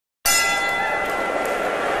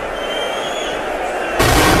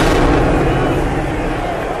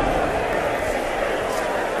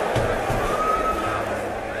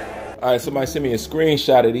All right, somebody sent me a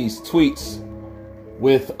screenshot of these tweets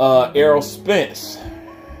with Errol Spence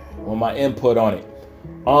on my input on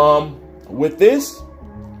it. With this,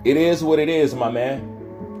 it is what it is, my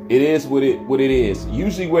man. It is what it is.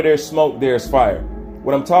 Usually where there's smoke, there's fire.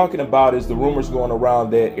 What I'm talking about is the rumors going around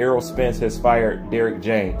that Errol Spence has fired Derrick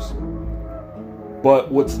James.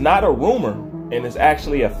 But what's not a rumor, and is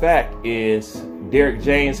actually a fact, is Derrick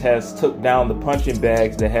James has took down the punching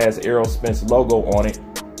bags that has Errol Spence logo on it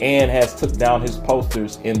and has took down his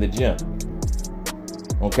posters in the gym.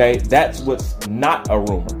 Okay, that's what's not a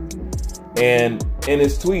rumor. And in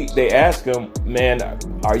his tweet, they ask him, man,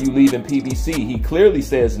 are you leaving PBC? He clearly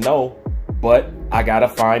says no, but I gotta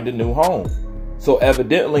find a new home. So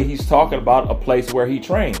evidently he's talking about a place where he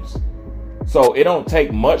trains. So it don't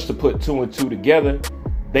take much to put two and two together.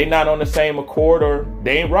 They not on the same accord, or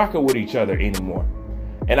they ain't rocking with each other anymore.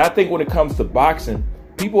 And I think when it comes to boxing,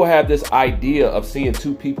 people have this idea of seeing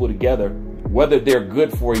two people together, whether they're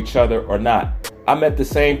good for each other or not. I meant the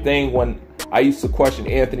same thing when I used to question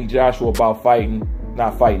Anthony Joshua about training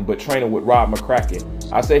with Rob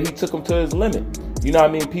McCracken. I said he took him to his limit. You know what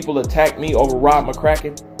I mean? People attack me over Rob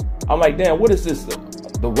McCracken. I'm like, damn, what is this?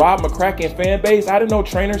 The Rob McCracken fan base? I didn't know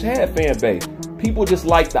trainers had fan base. People just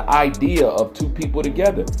like the idea of two people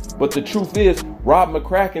together. But the truth is, Rob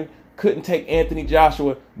McCracken couldn't take Anthony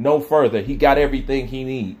Joshua no further. He got everything he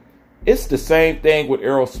needs. It's the same thing with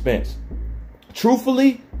Errol Spence.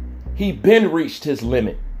 Truthfully, he been reached his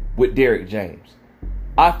limit with Derrick James.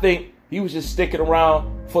 I think he was just sticking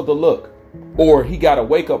around for the look. Or he got a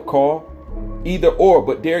wake-up call. Either or,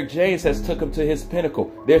 but Derrick James has took him to his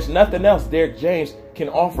pinnacle. There's nothing else Derrick James can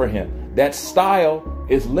offer him. That style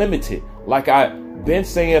is limited, like I've been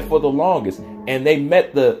saying for the longest. And they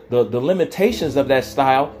met the limitations of that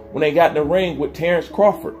style when they got in the ring with Terrence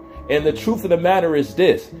Crawford. And the truth of the matter is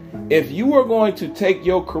this: if you are going to take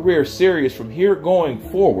your career serious from here going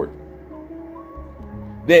forward,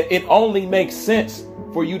 then it only makes sense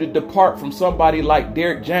for you to depart from somebody like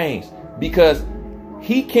Derrick James, because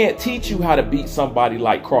he can't teach you how to beat somebody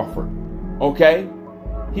like Crawford. Okay?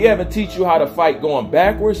 He haven't teach you how to fight going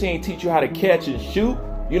backwards. He ain't teach you how to catch and shoot.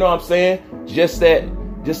 You know what I'm saying? Just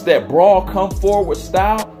that brawl come forward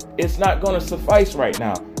style, it's not going to suffice right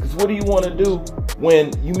now. Because what do you want to do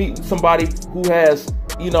when you meet somebody who has,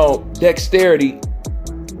 dexterity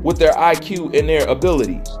with their IQ and their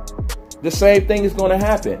abilities? The same thing is going to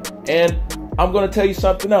happen. And I'm going to tell you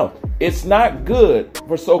something else. It's not good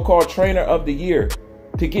for so-called trainer of the year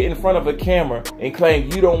to get in front of a camera and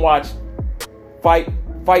claim you don't watch fight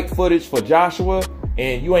footage for Joshua,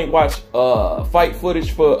 and you ain't watch fight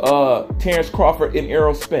footage for Terrence Crawford and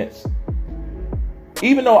Errol Spence.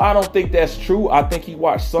 Even though I don't think that's true, I think he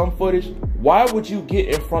watched some footage. Why would you get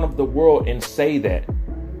in front of the world and say that?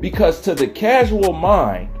 Because to the casual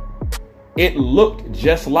mind, it looked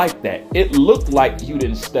just like that. It looked like you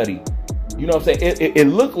didn't study. You know what I'm saying? It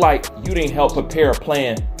looked like you didn't help prepare a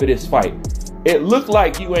plan for this fight. It looked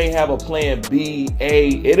like you ain't have a plan B, A.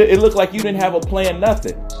 It looked like you didn't have a plan,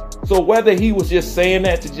 nothing. So whether he was just saying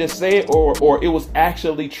that to just say it, or it was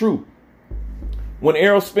actually true, when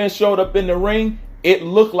Errol Spence showed up in the ring, it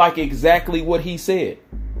looked like exactly what he said.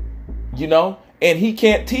 And he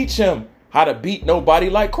can't teach him how to beat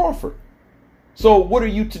nobody like Crawford. So what are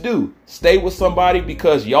you to do? Stay with somebody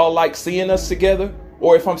because y'all like seeing us together?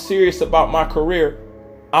 Or if I'm serious about my career,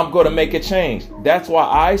 I'm going to make a change. That's why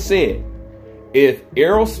I said, if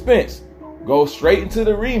Errol Spence goes straight into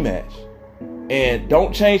the rematch and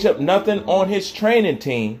don't change up nothing on his training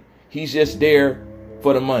team, he's just there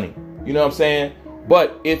for the money. You know what I'm saying?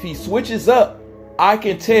 But if he switches up, I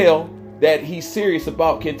can tell that he's serious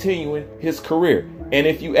about continuing his career. And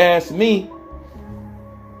if you ask me,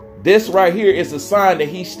 this right here is a sign that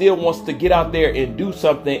he still wants to get out there and do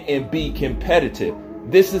something and be competitive.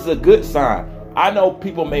 This is a good sign. I know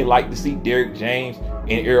people may like to see Derrick James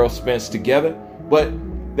and Errol Spence together, but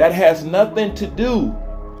that has nothing to do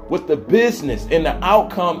with the business and the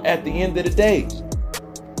outcome at the end of the day.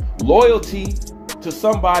 Loyalty to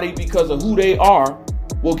somebody because of who they are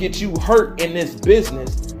will get you hurt in this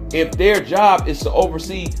business if their job is to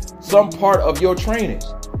oversee some part of your training.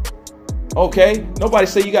 Okay? Nobody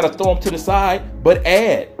say you got to throw them to the side, but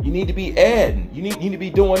add. You need to be adding. You need to be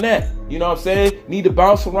doing that. You know what I'm saying? You need to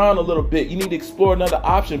bounce around a little bit. You need to explore another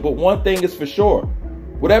option. But one thing is for sure.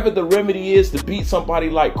 Whatever the remedy is to beat somebody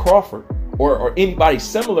like Crawford or anybody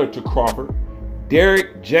similar to Crawford,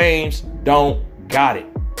 Derrick James don't got it.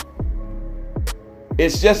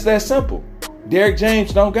 It's just that simple. Derrick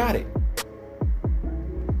James don't got it.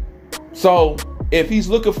 So if he's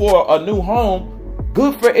looking for a new home,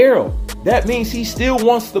 good for Errol. that means he still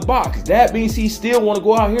wants to box. That means he still want to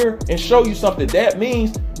go out here and show you something. That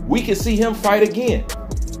means we can see him fight again.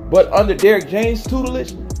 But under Derrick James'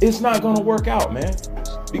 tutelage, it's not going to work out, man.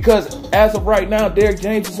 Because as of right now, Derrick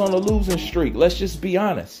James is on a losing streak. Let's just be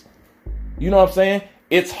honest. You know what I'm saying?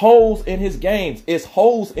 It's holes in his games. It's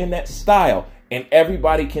holes in that style. And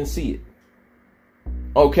everybody can see it.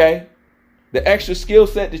 Okay? The extra skill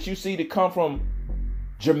set that you see to come from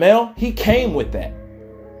Jamel, he came with that.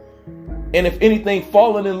 And if anything,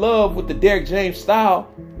 falling in love with the Derrick James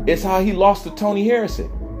style is how he lost to Tony Harrison.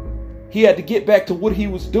 He had to get back to what he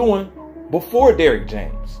was doing before Derrick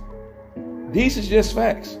James. These are just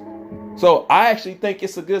facts. So I actually think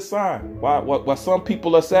it's a good sign. Why some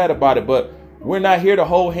people are sad about it, but we're not here to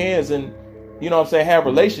hold hands and, you know what I'm saying, have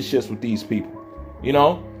relationships with these people. You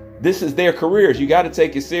know, this is their careers. You got to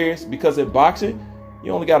take it serious because in boxing,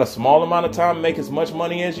 you only got a small amount of time to make as much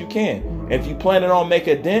money as you can. And if you planning on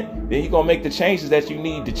making a dent, then you're going to make the changes that you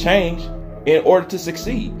need to change in order to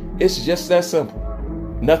succeed. It's just that simple.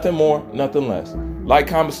 Nothing more, nothing less. Like,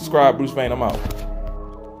 comment, subscribe. Bruce Payne, I'm out.